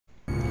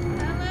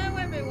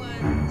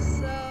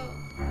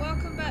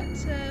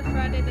to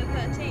Friday the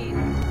 13th?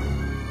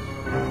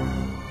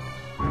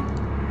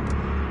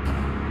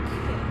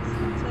 Okay,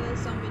 so there's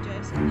Zombie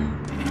Jason now.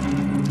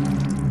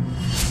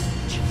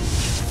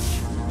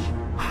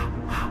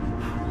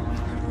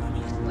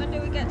 When do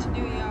we get to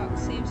New York?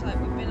 Seems like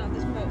we've been on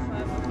this boat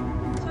forever.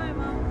 Sorry,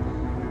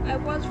 Mom. I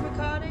was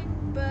recording,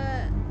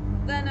 but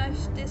then I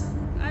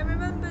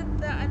remembered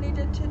that I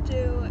needed to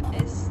do a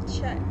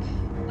check,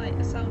 like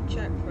a sound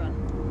check run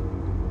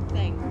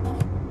thing.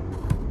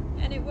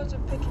 And it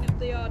wasn't picking up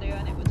the audio,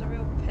 and it was a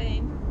real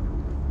pain.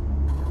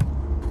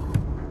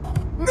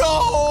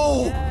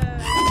 No!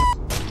 Yes.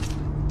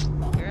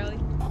 Girly.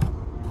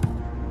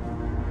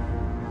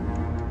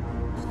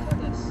 Let's kill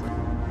this.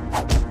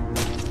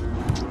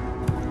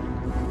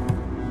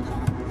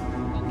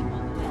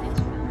 Pokemon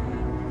Lineage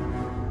family.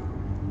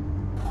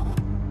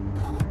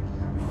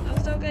 I'm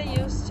still getting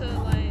used to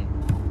like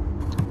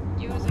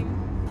using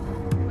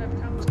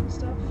webcams and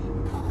stuff.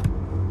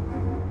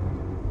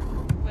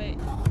 Wait.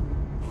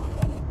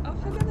 I'll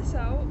figure this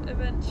out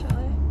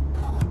eventually.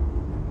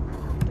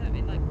 Don't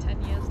mean like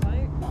 10 years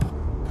like.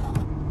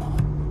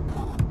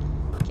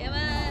 Come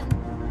on!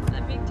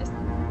 Let me just...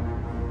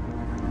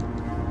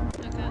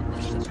 Okay,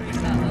 let's just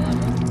restart the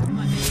level.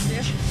 Might be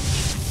easier.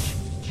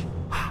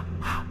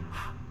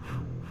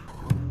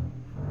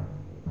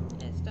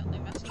 It's definitely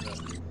messing up.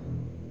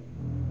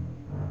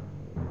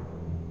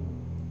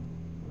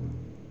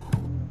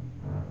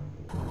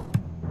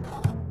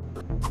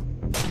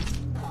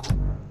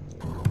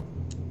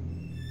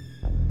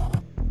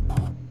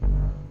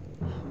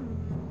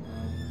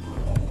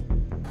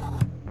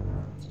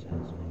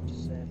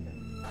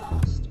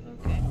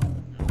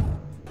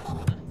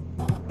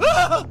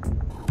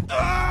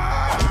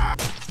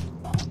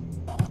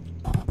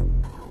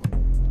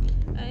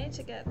 I need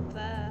to get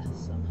there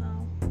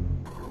somehow.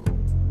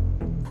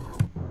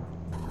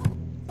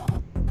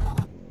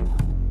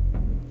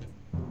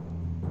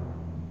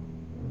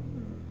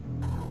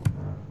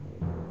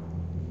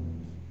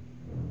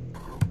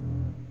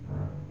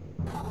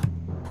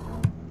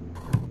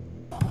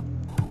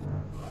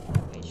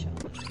 Wait, shall I?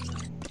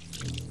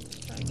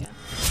 Try again.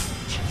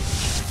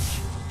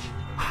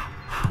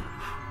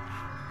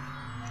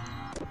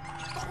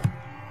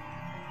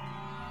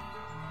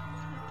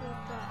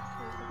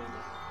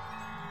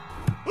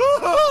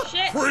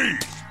 Shit!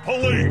 Freeze!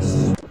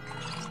 Police!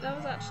 That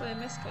was actually a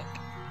misclick.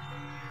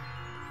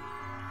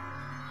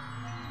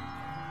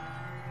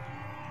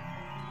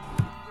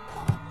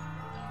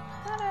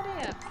 Bad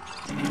idea.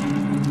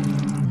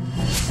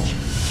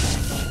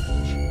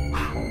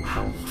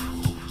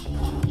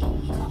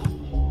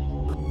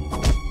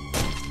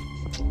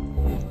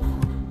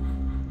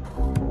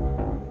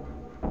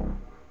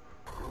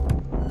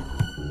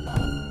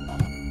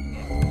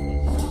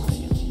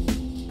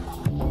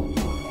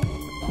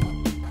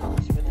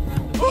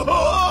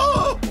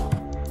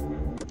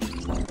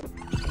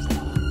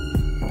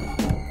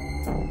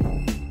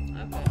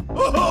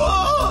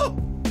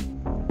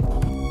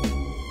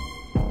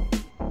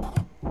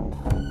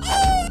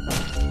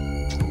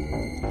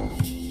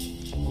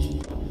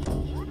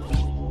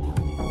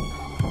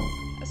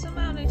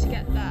 Somehow I need to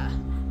get there,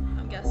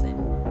 I'm guessing.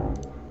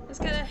 Let's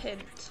get a hint.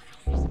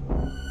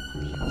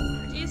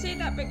 Do you see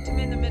that victim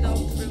in the middle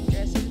of the room,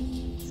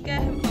 Jason?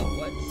 Scare him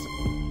upwards.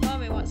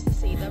 Mommy wants to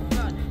see them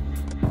run.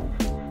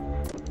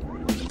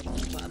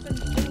 What have I been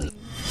doing?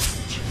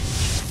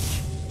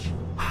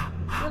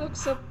 You look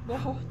so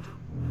bored.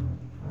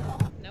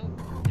 Nope,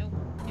 nope,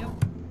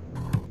 nope.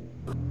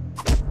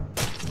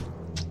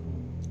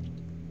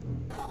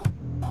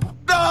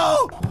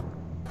 No!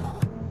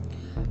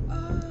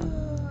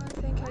 Oh, I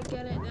think I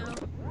get it now.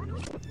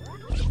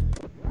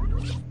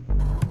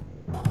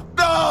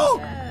 No!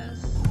 Yes.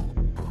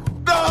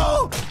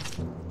 No!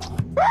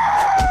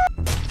 Ah.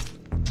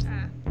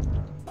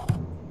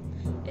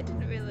 It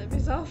didn't really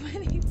resolve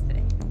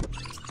anything.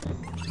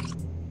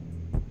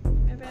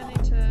 Maybe I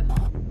need to...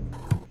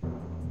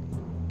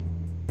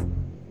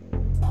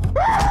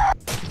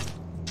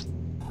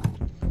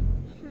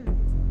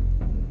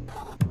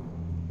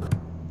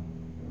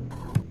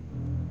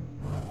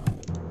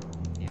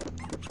 Yeah.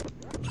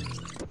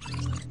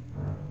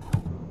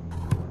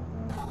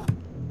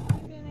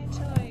 Maybe I need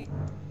to like...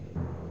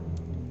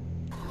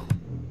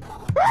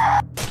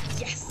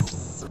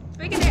 Yes!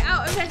 Figured it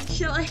out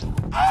eventually!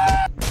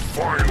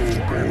 Final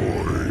boy!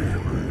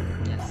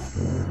 Yes.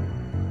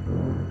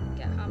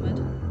 Get hammered.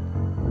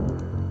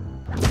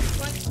 That's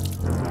funny.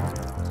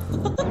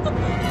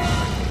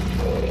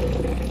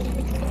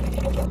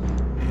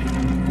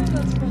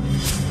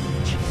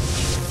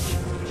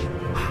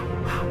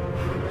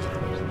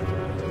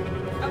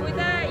 Are we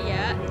there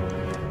yet?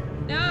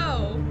 No,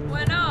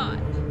 we're not.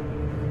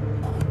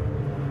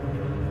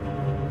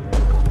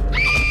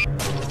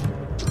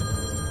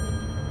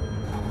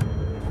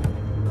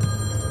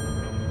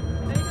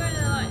 Are you going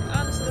to like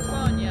answer the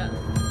phone yet?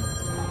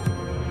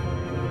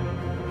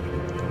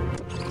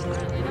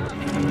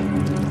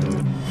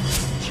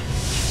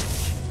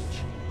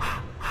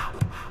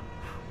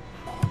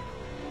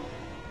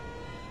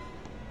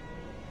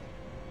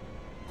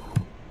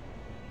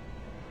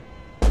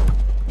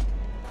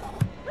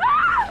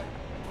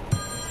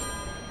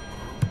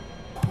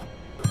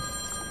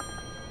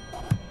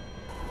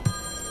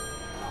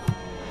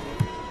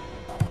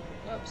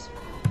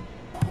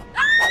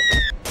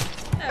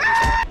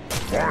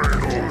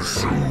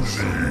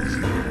 Susie.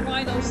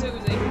 Final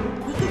Susie.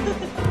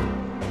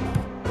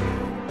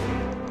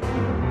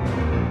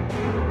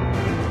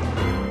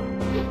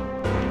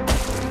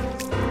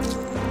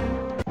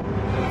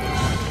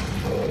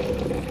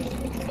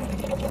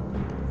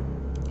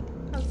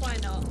 Why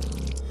not?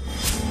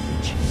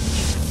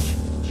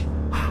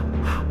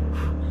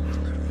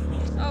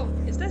 Oh,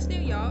 is this New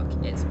York?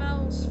 It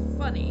smells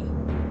funny.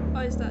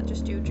 Or is that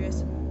just you,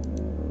 Jason?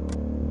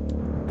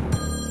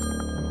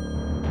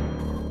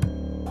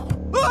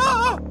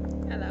 Ah!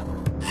 Hello.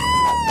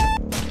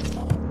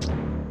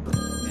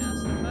 Can I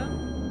answer the phone?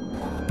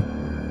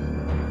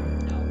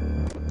 No.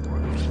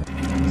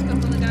 Let's go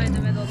for the guy in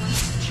the middle then.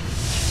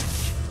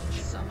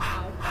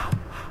 Somehow.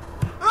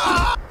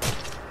 Ah!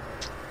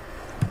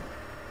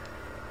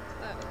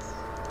 That's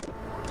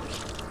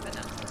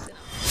enough.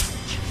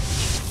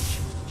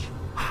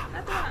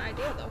 That's the right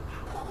idea though.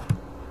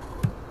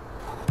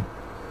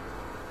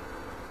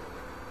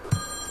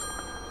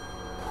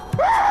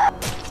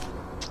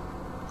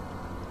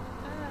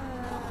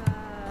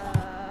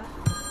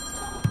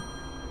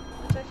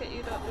 I take it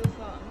you don't do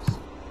farms.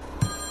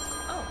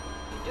 Oh,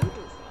 you do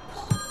farms.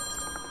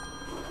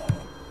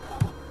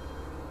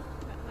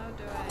 But how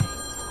do I...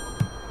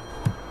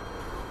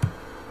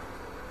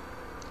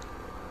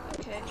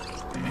 Okay.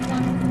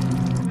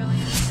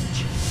 Brilliant.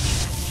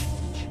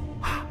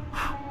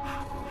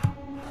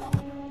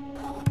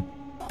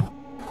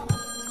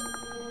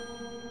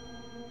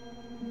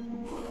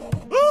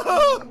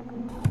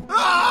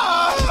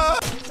 Ah!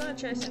 He's gonna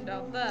chase him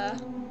down there,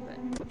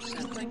 but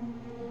same thing.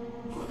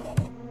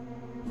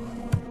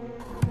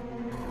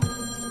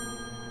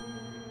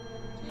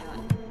 Yeah,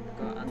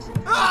 go answer.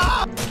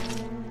 Ah!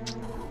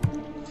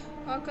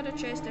 I could have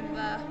chased him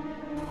there.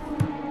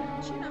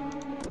 But, you know.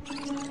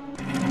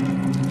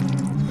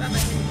 Grab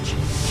it.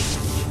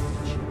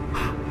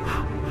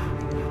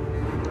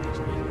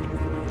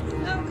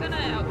 How can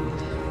I help?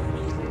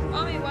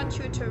 Mommy wants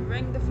you to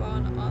ring the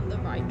phone on the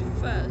right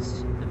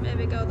first, and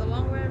maybe go the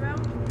long way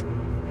around.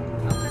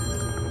 Okay.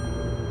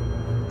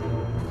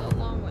 The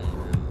long way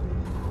around.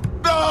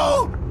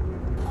 No!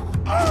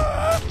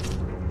 Ah!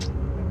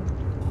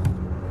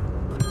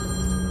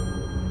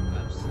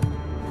 Oops.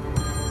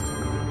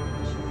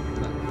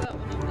 Fuck that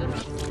one up, didn't I?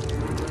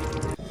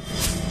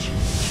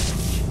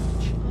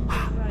 On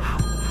the right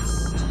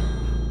first.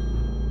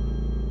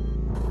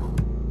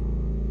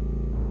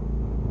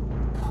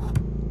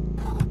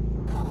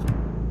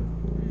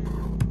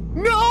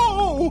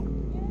 No!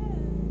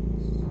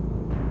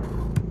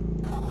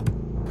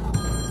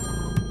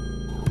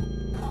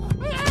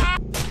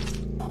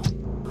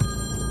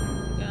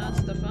 Can I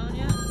answer the phone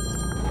yet?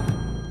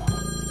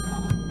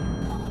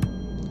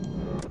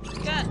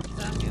 God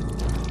damn you.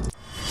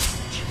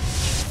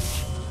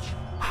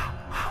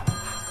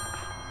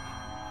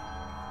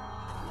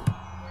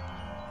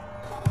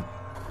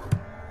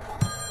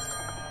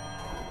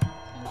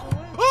 There's a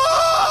way.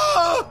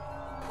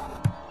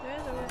 There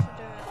is a way Ah! to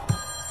do it.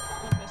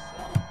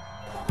 Obviously.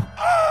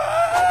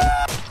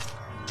 Ah!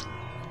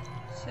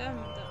 Sam,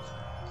 that's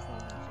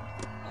 4,000.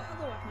 What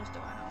other weapons do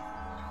I have?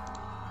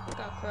 I've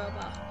got a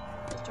crowbar.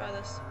 Let's try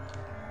this.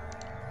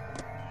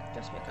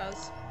 Just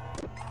because.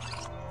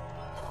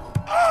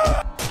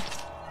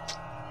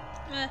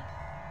 Meh.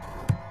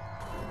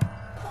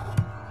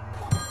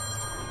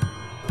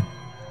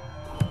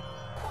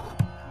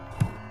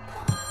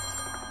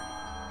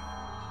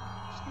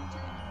 Just need to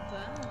get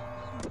there.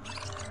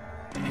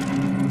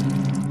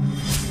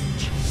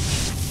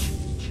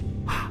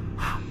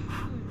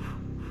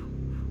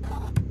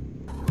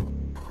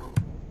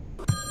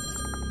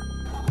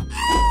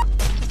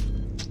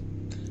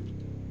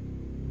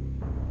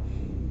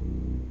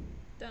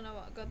 Don't know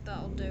what good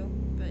that'll do,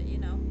 but you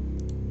know.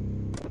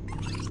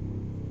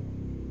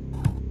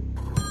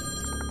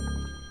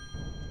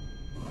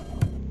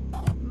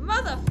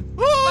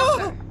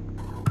 Motherfucker!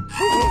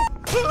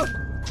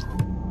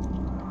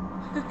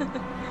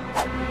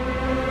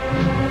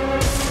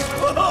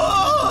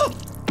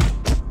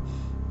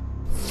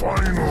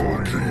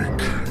 Final kick.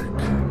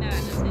 Now I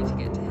just need to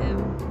get to him,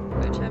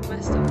 which I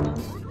messed up on.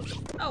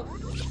 Oh,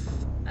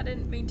 I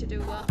didn't mean to do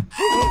that.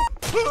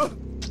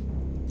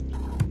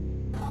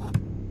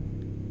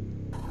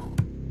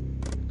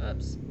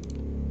 Oops.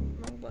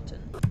 Wrong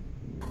button.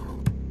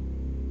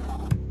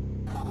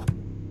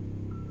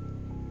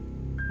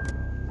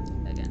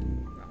 Again,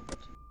 wrong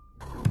button.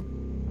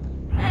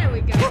 There we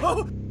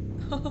go.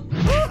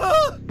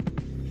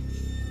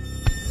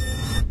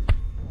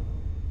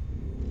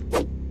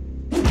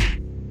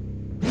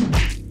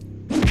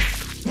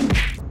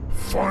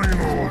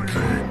 Final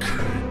kick.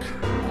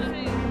 Let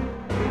me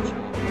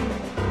chop.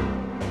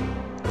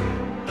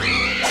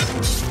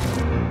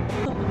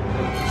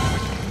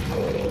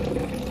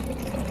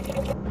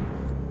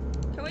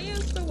 Can we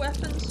use the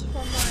weapons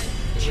from like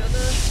the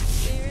other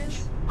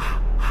series?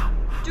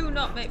 Do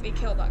not make me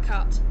kill that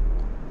cat.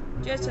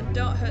 Jason,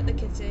 don't hurt the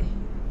kitty.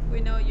 We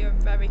know you're a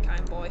very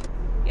kind boy.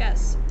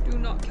 Yes, do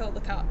not kill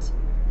the cat.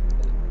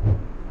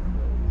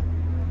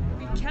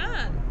 We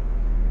can.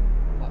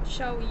 What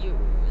shall we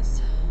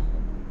use?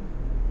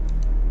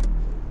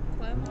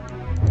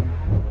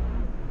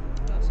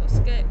 Also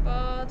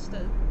skateboards,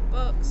 there's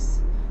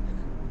books.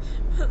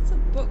 That's a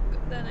book,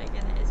 then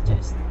again it is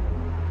just...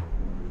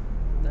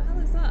 What the hell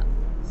is that?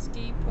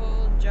 Ski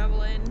pole,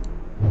 javelin.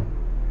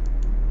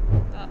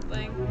 That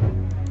thing.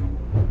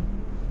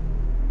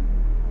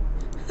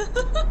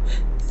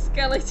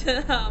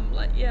 Skeleton arm,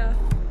 like, yeah.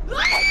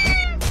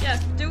 Yeah,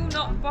 do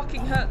not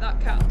fucking hurt that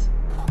cat.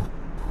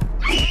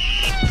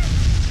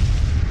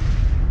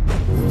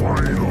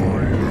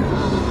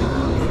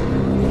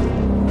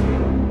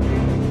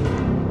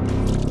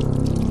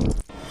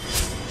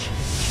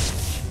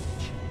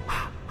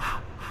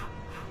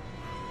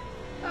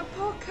 That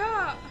poor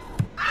cat.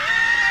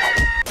 I'm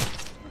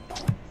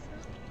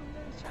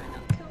gonna try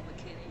not to kill the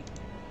kitty.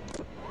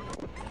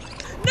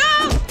 No!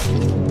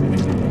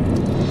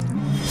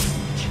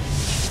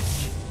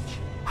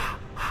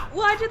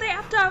 Why do they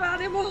have to have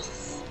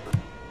animals?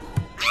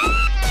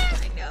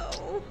 I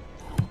know.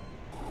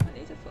 I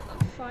need to put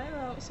that fire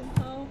out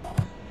somehow.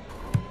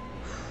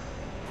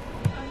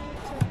 I need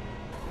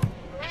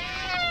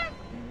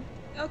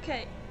to...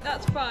 Okay,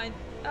 that's fine.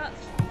 That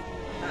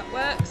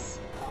works.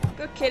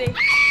 Good kitty.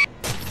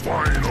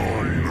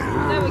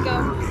 There we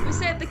go. We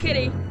saved the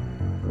kitty.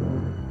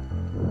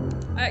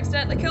 I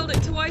accidentally killed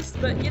it twice,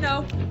 but you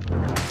know.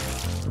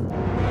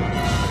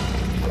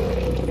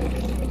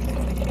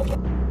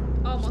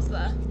 Almost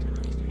there.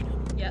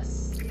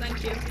 Yes,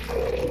 thank you. I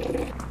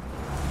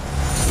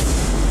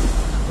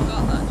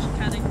forgot that she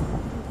can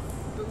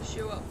boost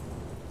you up.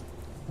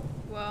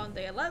 We're on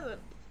the 11th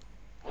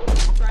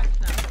rank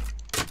now.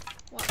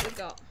 What have we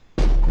got?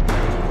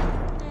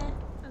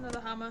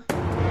 Another hammer.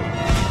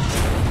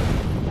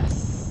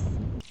 Yes.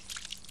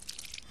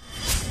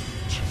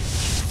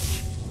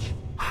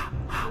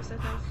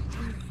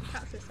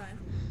 Cats this time.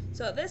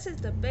 So this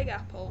is the big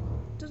apple.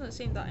 Doesn't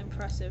seem that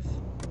impressive.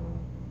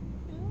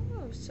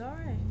 Oh,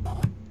 sorry.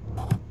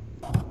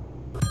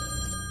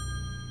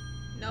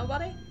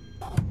 Nobody?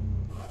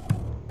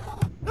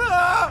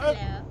 Hello.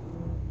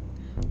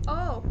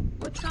 Oh,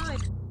 we're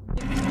tied.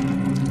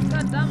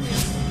 God damn you.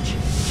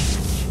 Shit.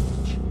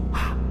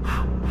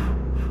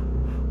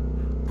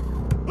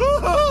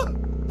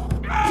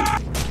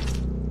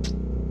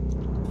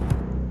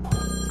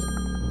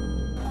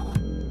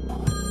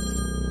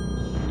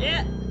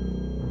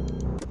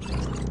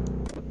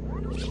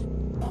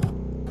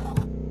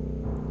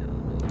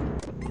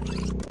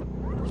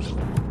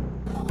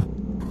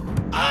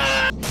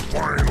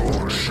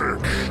 Final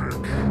shit.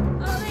 How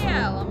the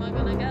hell am I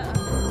gonna get her?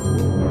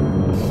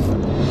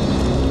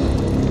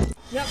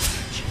 Yep.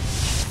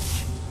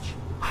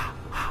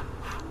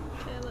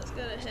 Okay, let's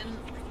get a hint.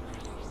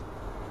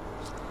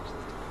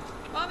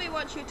 Mommy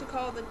wants you to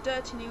call the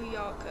dirty New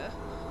Yorker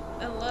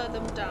and lure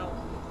them down.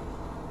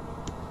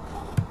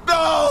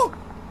 No!